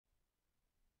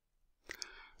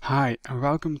Hi and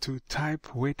welcome to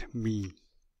Type with Me.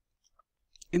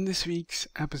 In this week's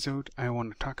episode I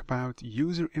want to talk about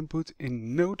user input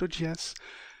in Node.js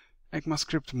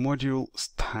ecmascript module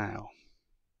style.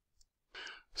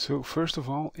 So first of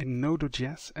all, in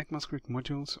Node.js ecmascript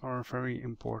modules are very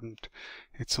important.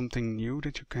 It's something new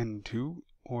that you can do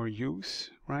or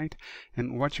use, right?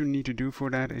 And what you need to do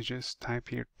for that is just type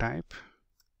here type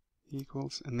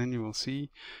equals, and then you will see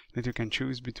that you can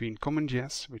choose between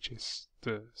CommonJS, which is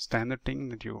the standard thing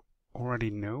that you already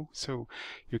know, so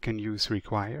you can use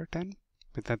require then,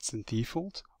 but that's the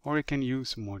default, or you can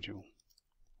use module,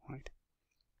 right?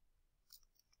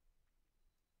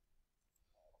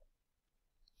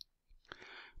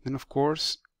 Then of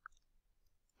course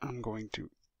I'm going to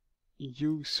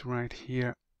use right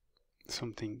here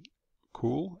something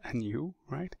cool and new,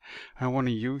 right? I want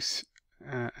to use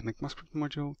an ecmascript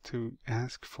module to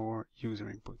ask for user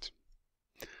input.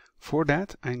 For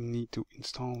that I need to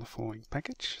install the following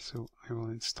package. So I will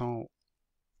install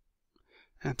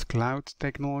 @cloud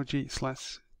technology /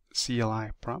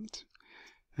 cli-prompt,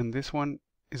 and this one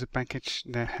is a package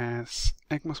that has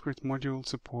ecmascript module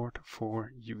support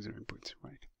for user input,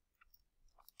 right?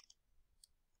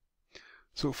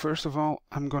 So first of all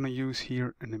I'm gonna use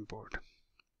here an import,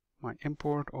 my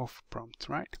import of prompt,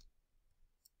 right?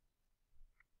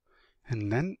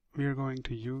 And then we are going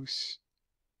to use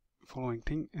the following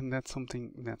thing, and that's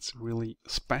something that's really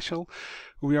special.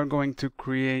 We are going to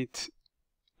create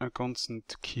a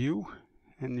constant queue,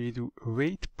 and we do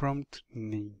await prompt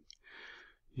name.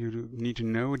 You need to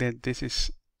know that this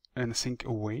is an async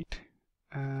await.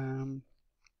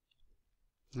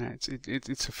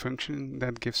 It's a function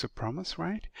that gives a promise,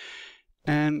 right?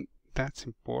 And that's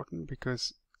important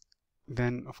because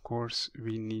then of course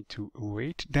we need to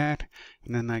await that,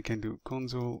 and then I can do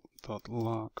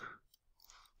console.log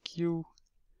queue,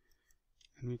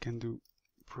 and we can do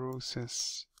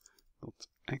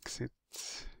process.exit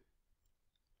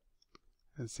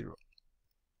 0.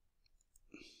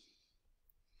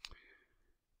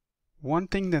 One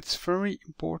thing that's very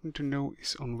important to know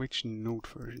is on which node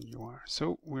version you are.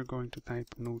 So we're going to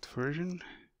type node version,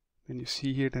 and you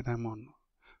see here that I'm on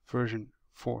version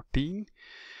 14.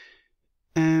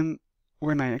 And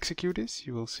when I execute this,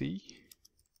 you will see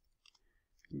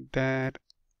that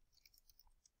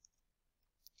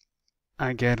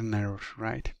I get an error,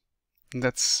 right? And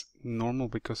that's normal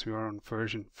because we are on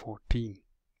version 14.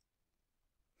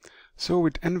 So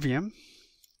with NVM,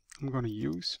 I'm going to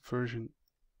use version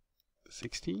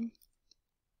 16.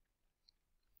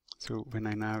 So when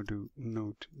I now do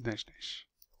node --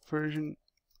 version,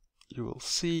 you will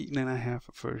see then I have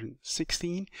version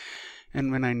 16, and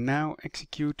when I now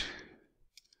execute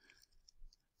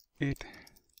it,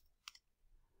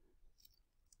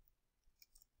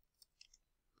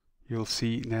 you'll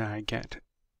see that I get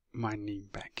my name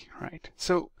back, right?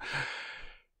 So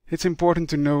it's important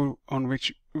to know on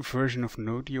which version of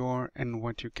Node you are and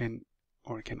what you can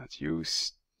or cannot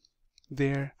use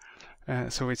there.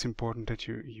 So it's important that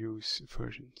you use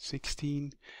version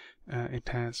 16. It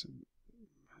has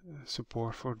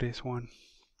support for this one,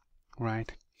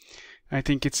 right? I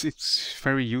think it's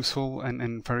very useful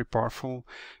and very powerful.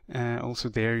 Also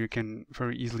there you can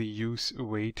very easily use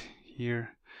await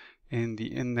here in the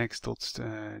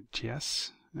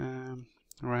index.js,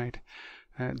 right,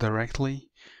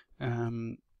 directly.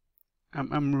 I'm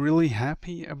really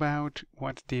happy about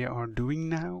what they are doing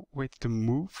now with the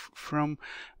move from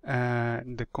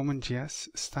the CommonJS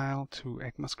style to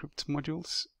ecmascript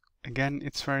modules. Again,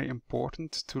 it's very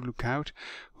important to look out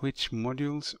which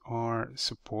modules are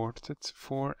supported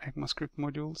for ecmascript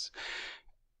modules.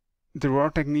 There are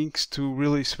techniques to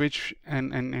really switch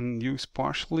and use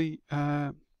partially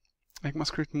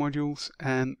ecmascript modules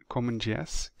and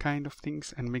CommonJS kind of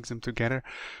things and mix them together,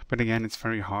 but again it's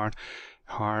very hard,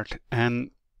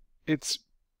 and it's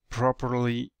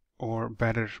properly or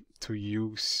better to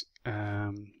use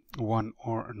one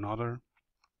or another.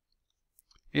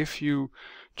 If you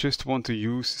just want to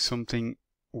use something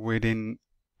within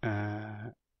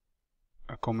a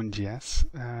CommonJS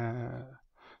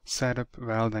setup,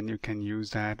 well, then you can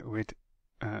use that with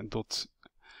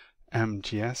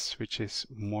 .mjs, which is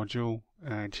module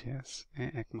JS,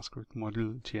 ecmascript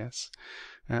module JS.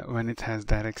 When it has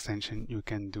that extension, you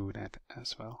can do that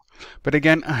as well. But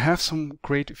again, I have some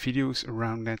great videos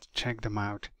around that. Check them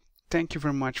out. Thank you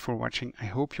very much for watching. I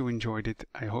hope you enjoyed it.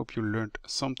 I hope you learned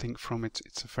something from it.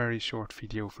 It's a very short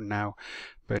video for now,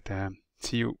 but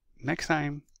see you next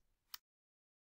time.